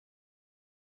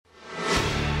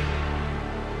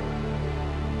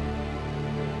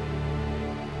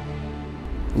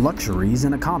Luxuries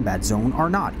in a combat zone are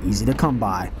not easy to come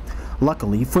by.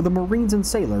 Luckily for the Marines and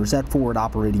sailors at Forward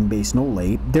Operating Base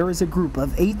Nolay, there is a group of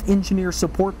 8th Engineer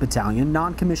Support Battalion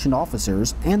non-commissioned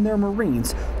officers and their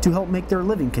Marines to help make their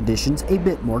living conditions a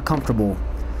bit more comfortable.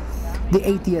 The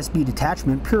 8th ESB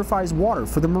detachment purifies water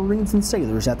for the Marines and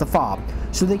sailors at the FOB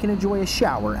so they can enjoy a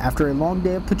shower after a long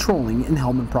day of patrolling in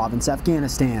Helmand Province,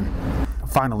 Afghanistan.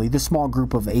 Finally, the small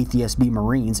group of 8th ESB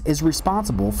Marines is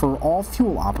responsible for all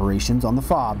fuel operations on the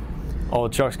FOB. All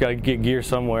the trucks got to get gear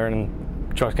somewhere,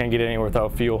 and trucks can't get anywhere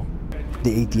without fuel.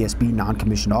 The 8th ESB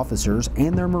non-commissioned officers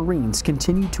and their Marines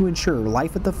continue to ensure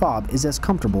life at the FOB is as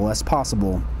comfortable as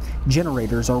possible.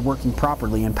 Generators are working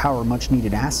properly and power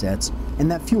much-needed assets,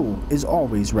 and that fuel is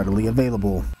always readily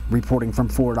available. Reporting from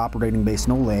Forward Operating Base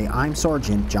Nolay, I'm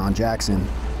Sergeant John Jackson.